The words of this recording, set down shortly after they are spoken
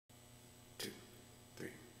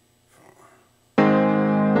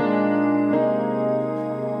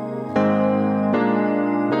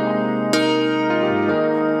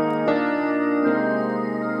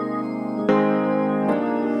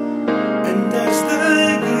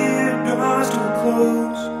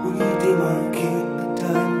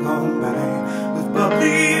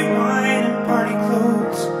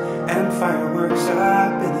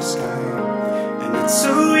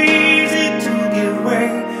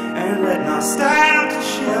style to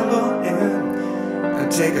shamble in,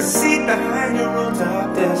 and take a seat behind your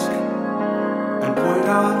rolltop desk, and point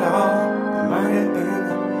out all that might have been,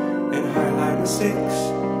 and highlight mistakes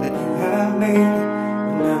that you have made,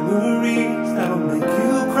 and memories that'll make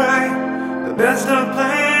you cry, the best of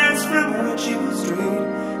plans from which you strayed,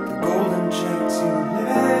 the golden chance you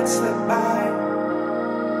let slip by.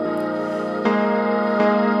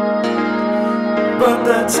 But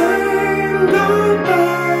the time gone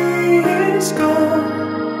by is gone.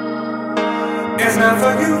 It's not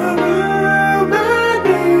for you to ruminate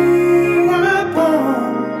upon.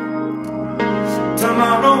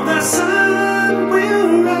 Tomorrow the sun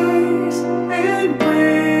will rise and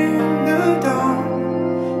bring the dawn,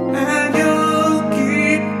 and you'll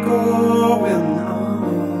keep going on.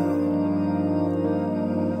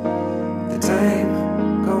 The time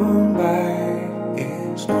gone by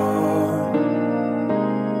is gone.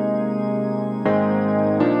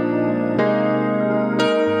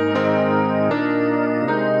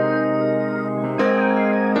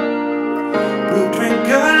 We'll drink a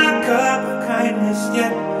cup of kindness,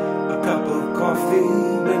 yet a cup of coffee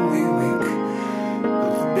when we wake.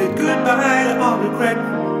 We'll bid goodbye to all regret.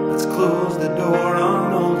 Let's close the door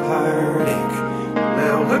on old heartache.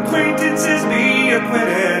 Let old acquaintances be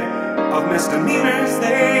acquitted of misdemeanors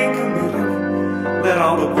they committed. Let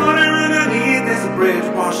all the water underneath this bridge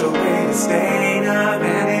wash away the stain of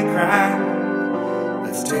any crime.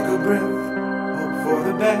 Let's take a breath, hope for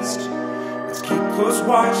the best. Let's keep close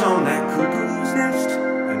watch on that cuckoo's nest,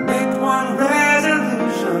 and make one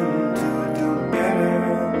resolution to do better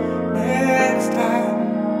next time.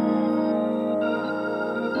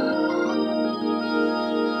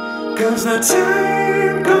 'Cause the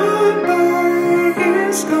time gone by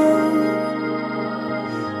is gone.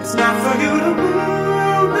 It's not for you to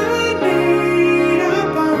ruminate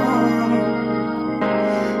upon.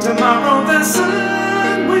 Tomorrow the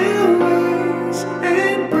sun will rise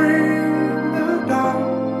and bring the dawn,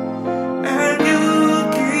 and you'll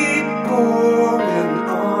keep going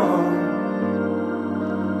on.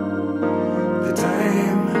 The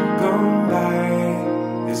time gone by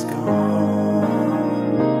is gone.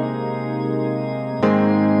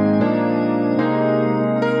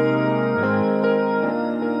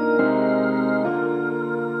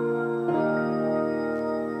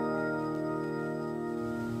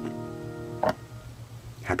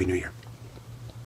 Happy New Year.